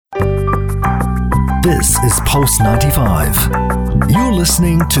This is Pulse 95. You're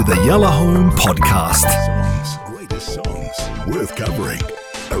listening to the Yellow Home Podcast. Greatest songs worth covering.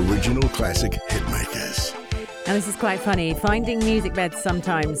 Original classic hitmakers. And this is quite funny. Finding music beds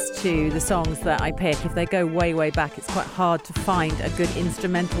sometimes to the songs that I pick, if they go way, way back, it's quite hard to find a good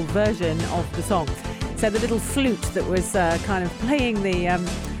instrumental version of the song. So the little flute that was kind of playing the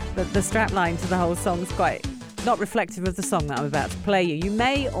strapline to the whole song is quite not reflective of the song that I'm about to play you. You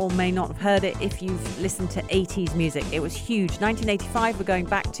may or may not have heard it if you've listened to 80s music. It was huge. 1985 we're going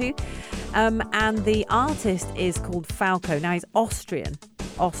back to. And the artist is called Falco. Now he's Austrian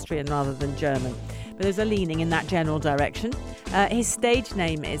rather than German. But there's a leaning in that general direction. His stage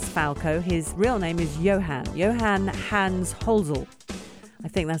name is Falco. His real name is Johann Hans Holzel. I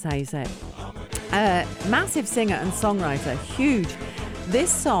think that's how you say it. Massive singer and songwriter. Huge.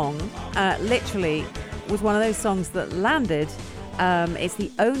 This song literally was one of those songs that landed. It's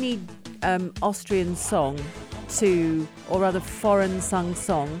the only Austrian song or rather foreign sung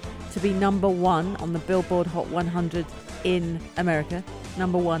song to be number one on the Billboard Hot 100 in America.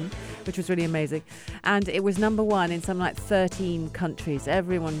 Number one, which was really amazing. And it was number one in something like 13 countries.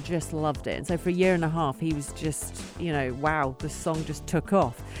 Everyone just loved it. And so for a year and a half, he was just, wow, the song just took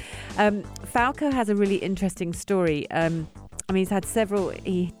off. Falco has a really interesting story.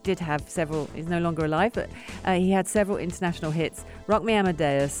 He did have several, he's no longer alive, but he had several international hits. Rock Me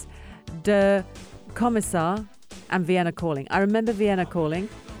Amadeus, Der Kommissar, and Vienna Calling. I remember Vienna Calling.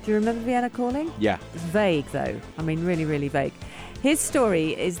 Do you remember Vienna Calling? Yeah. It's vague, though. Really, really vague. His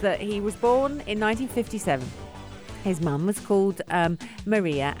story is that he was born in 1957. His mum was called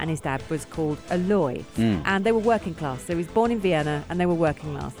Maria and his dad was called Aloy. And they were working class. So he was born in Vienna and they were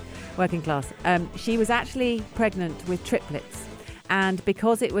working class. She was actually pregnant with triplets. And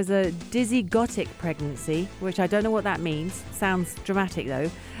because it was a dizygotic pregnancy, which I don't know what that means, sounds dramatic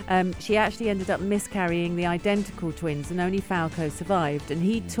though, she actually ended up miscarrying the identical twins and only Falco survived. And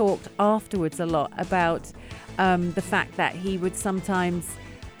he talked afterwards a lot about the fact that he would sometimes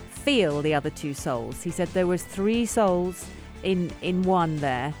feel the other two souls. He said there was 3 souls in one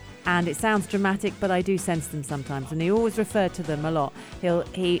there. And it sounds dramatic, but I do sense them sometimes. And he always referred to them a lot.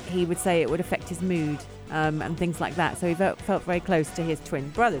 He would say it would affect his mood and things like that. So he felt very close to his twin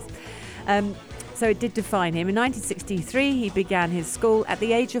brothers. So it did define him. In 1963, he began his school. At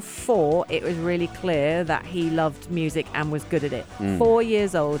the age of 4, it was really clear that he loved music and was good at it. 4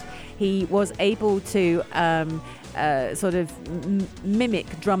 years old, he was able to sort of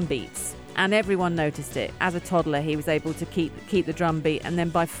mimic drum beats. And everyone noticed it. As a toddler, he was able to keep the drum beat. And then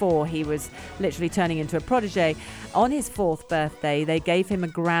by 4, he was literally turning into a protege. On his 4th birthday, they gave him a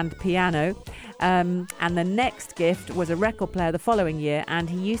grand piano. And the next gift was a record player the following year. And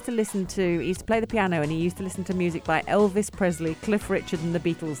he used to play the piano and he used to listen to music by Elvis Presley, Cliff Richard and the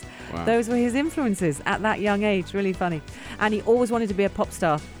Beatles. Wow. Those were his influences at that young age. Really funny. And he always wanted to be a pop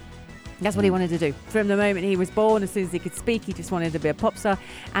star. That's what he wanted to do. From the moment he was born, as soon as he could speak, he just wanted to be a pop star.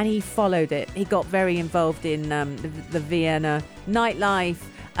 And he followed it. He got very involved in the Vienna nightlife.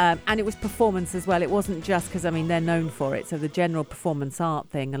 And it was performance as well. It wasn't just because, they're known for it. So the general performance art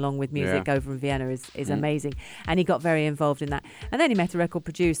thing along with music over in Vienna is amazing. And he got very involved in that. And then he met a record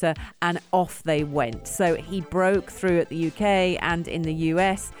producer and off they went. So he broke through at the UK and in the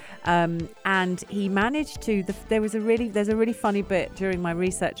US. And he managed to, there's a really funny bit during my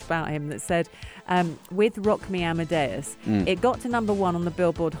research about him that said, with Rock Me Amadeus, it got to number 1 on the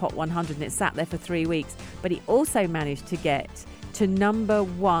Billboard Hot 100 and it sat there for 3 weeks. But he also managed to get to number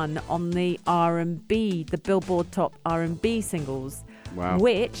 1 on the R&B, the Billboard Top R&B singles. Wow.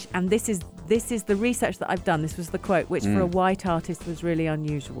 Which, and this is the research that I've done, this was the quote, which for a white artist was really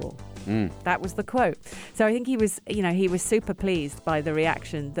unusual. That was the quote. So I think he was super pleased by the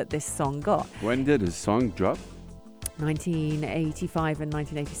reaction that this song got. When did his song drop? 1985 and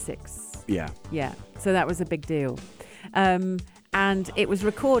 1986. Yeah. Yeah. So that was a big deal. And it was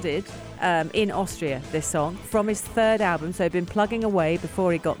recorded in Austria, this song, from his 3rd album. So he'd been plugging away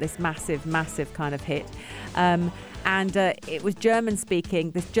before he got this massive, massive kind of hit. And it was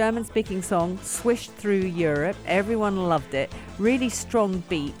German-speaking. This German-speaking song swished through Europe. Everyone loved it. Really strong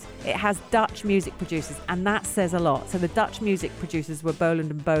beat. It has Dutch music producers, and that says a lot. So the Dutch music producers were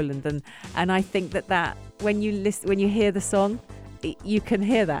Boland and Boland. And I think that when you hear the song, you can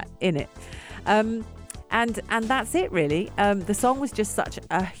hear that in it. And that's it, really. The song was just such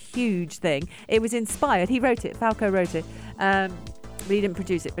a huge thing. It was inspired. He wrote it. Falco wrote it. But he didn't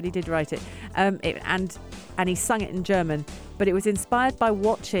produce it, but he did write it. And he sung it in German. But it was inspired by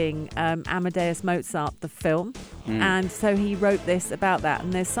watching Amadeus Mozart, the film. And so he wrote this about that.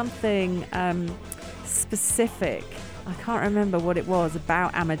 And there's something specific. I can't remember what it was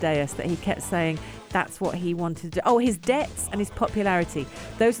about Amadeus that he kept saying that's what he wanted to do. Oh, his debts and his popularity.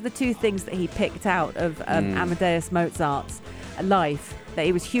 Those are the two things that he picked out of Amadeus Mozart's life, that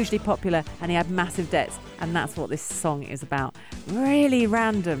he was hugely popular and he had massive debts, and that's what this song is about. Really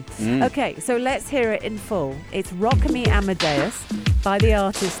random. Okay, so let's hear it in full. It's Rock Me Amadeus by the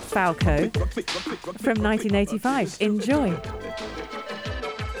artist Falco from 1985. Enjoy.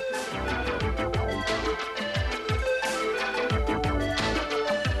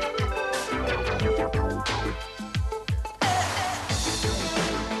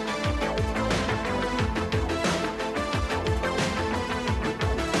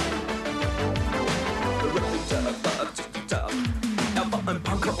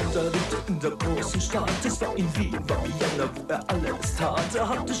 Der großen Stadt, es war in Wien, war Vienna, wo alles tat.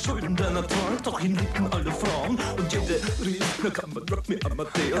 Hatte Schulden, denn trank, doch ihn liebten alle Frauen. Und jede rief, na kann man Rock Me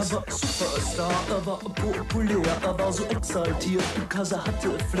Amadeus. War Superstar, war populär, war so exaltiert, because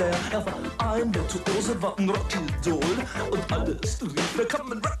hatte Flair. War ein Virtuose, war ein Rockidol. Und alles rief, na kann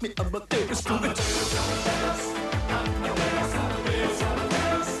man Rock Me Amadeus. Du mit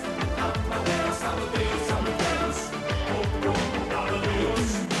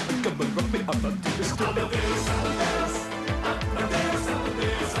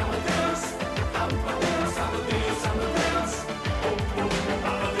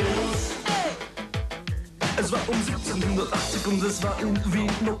Es war um 1780 und es war in Wien.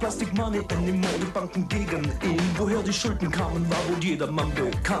 No Plastic Money anymore, die Banken gegen ihn. Woher die Schulden kamen, war wohl jedermann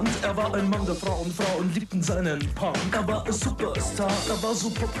bekannt. Er war ein Mann der Frauen, Frauen liebten seinen Punk. Er war ein Superstar, er war so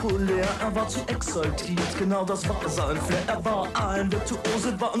populär, er war zu exaltiert, genau das war sein Flair. Er war ein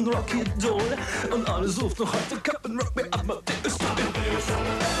Virtuose, war ein Rockidol. Und alle suchten noch heute Captain Rock Me Amadeus.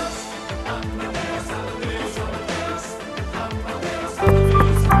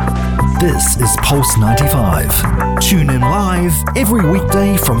 This is Pulse 95. Tune in live every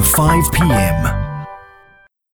weekday from 5 p.m.